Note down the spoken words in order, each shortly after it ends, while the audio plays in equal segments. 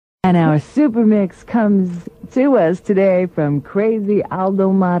And our super mix comes to us today from crazy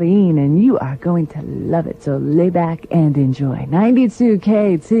Aldo Marin, and you are going to love it. So lay back and enjoy. 92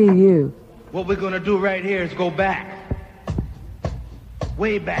 KTU. What we're going to do right here is go back.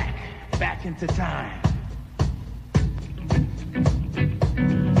 Way back. Back into time.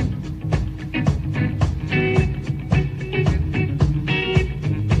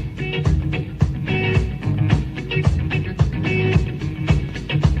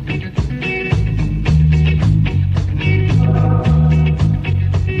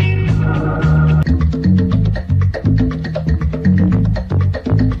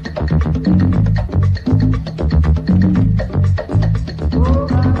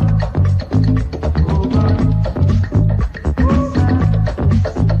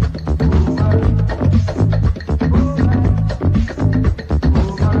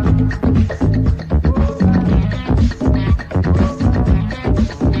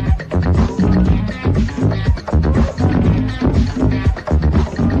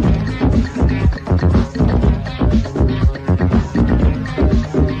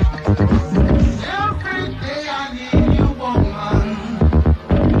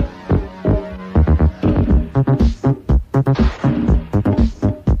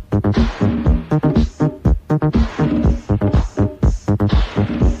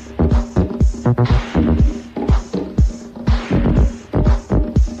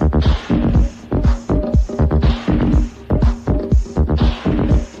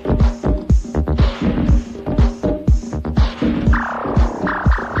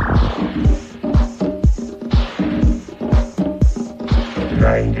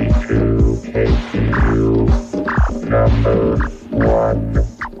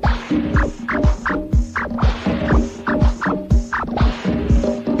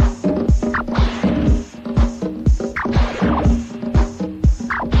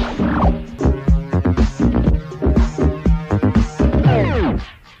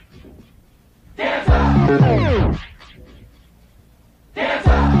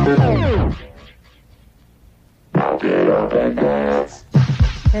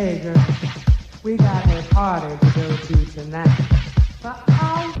 Hey girl, we got a party to go to tonight.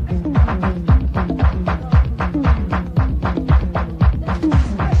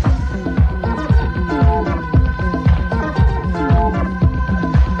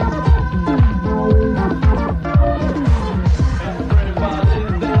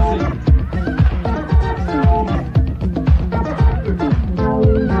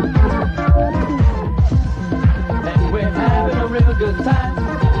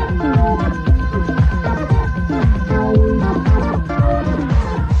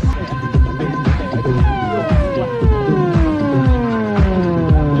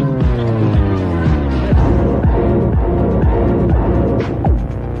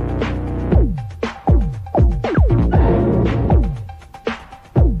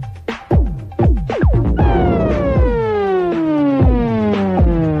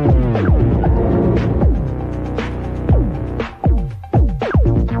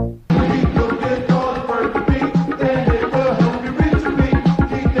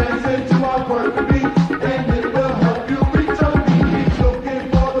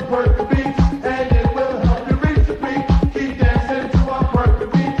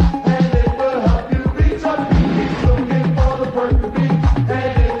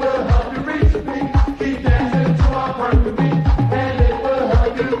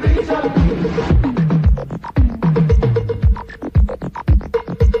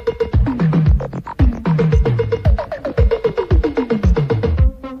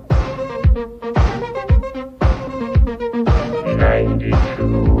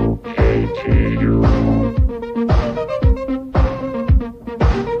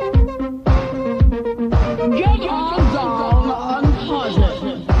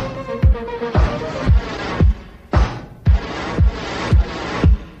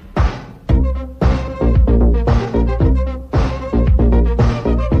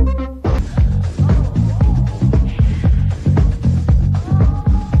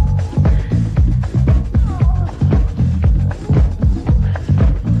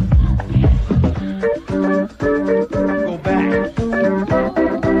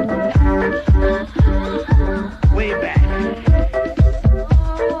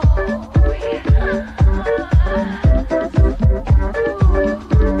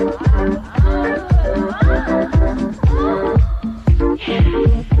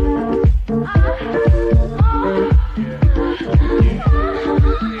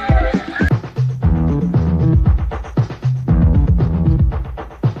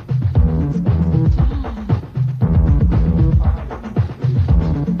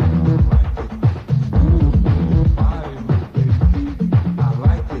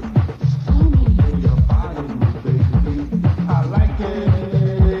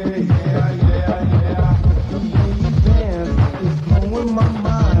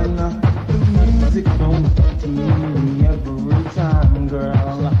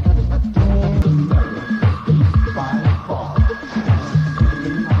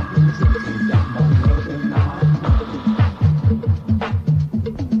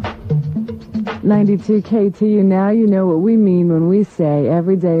 92 KTU. Now you know what we mean when we say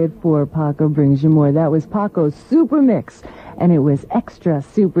every day at 4, Paco brings you more. That was Paco's Super Mix, and it was extra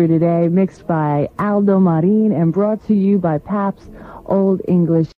super today, mixed by Aldo Marin and brought to you by Pabst Old English.